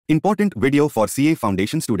Important video for CA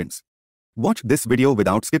Foundation students. Watch this video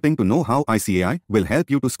without skipping to know how ICAI will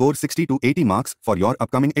help you to score 60 to 80 marks for your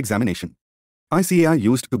upcoming examination. ICAI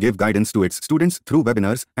used to give guidance to its students through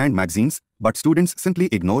webinars and magazines, but students simply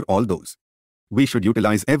ignore all those. We should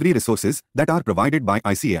utilize every resources that are provided by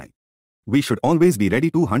ICAI. We should always be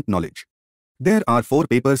ready to hunt knowledge. There are 4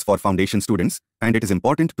 papers for foundation students, and it is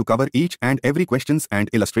important to cover each and every questions and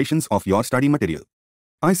illustrations of your study material.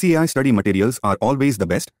 ICAI study materials are always the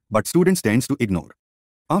best, but students tend to ignore.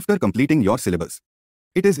 After completing your syllabus,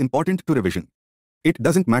 it is important to revision. It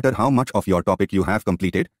doesn't matter how much of your topic you have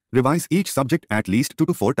completed, revise each subject at least 2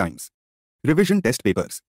 to 4 times. Revision test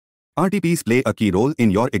papers. RTPs play a key role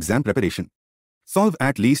in your exam preparation. Solve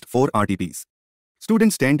at least 4 RTPs.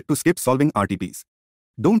 Students tend to skip solving RTPs.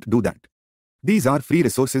 Don't do that. These are free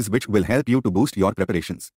resources which will help you to boost your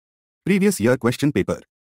preparations. Previous year question paper.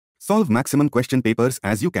 Solve maximum question papers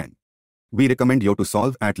as you can. We recommend you to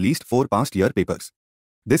solve at least 4 past year papers.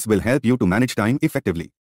 This will help you to manage time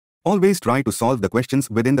effectively. Always try to solve the questions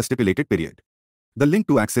within the stipulated period. The link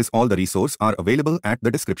to access all the resources are available at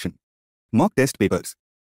the description. Mock test papers.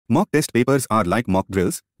 Mock test papers are like mock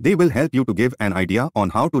drills. They will help you to give an idea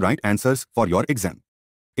on how to write answers for your exam.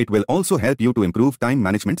 It will also help you to improve time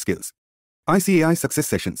management skills. ICAI Success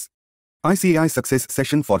Sessions. ICAI Success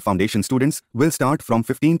Session for Foundation students will start from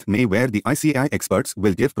 15th May, where the ICAI experts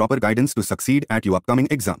will give proper guidance to succeed at your upcoming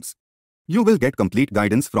exams. You will get complete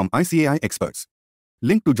guidance from ICAI experts.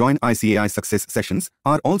 Link to join ICAI Success Sessions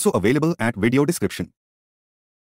are also available at video description.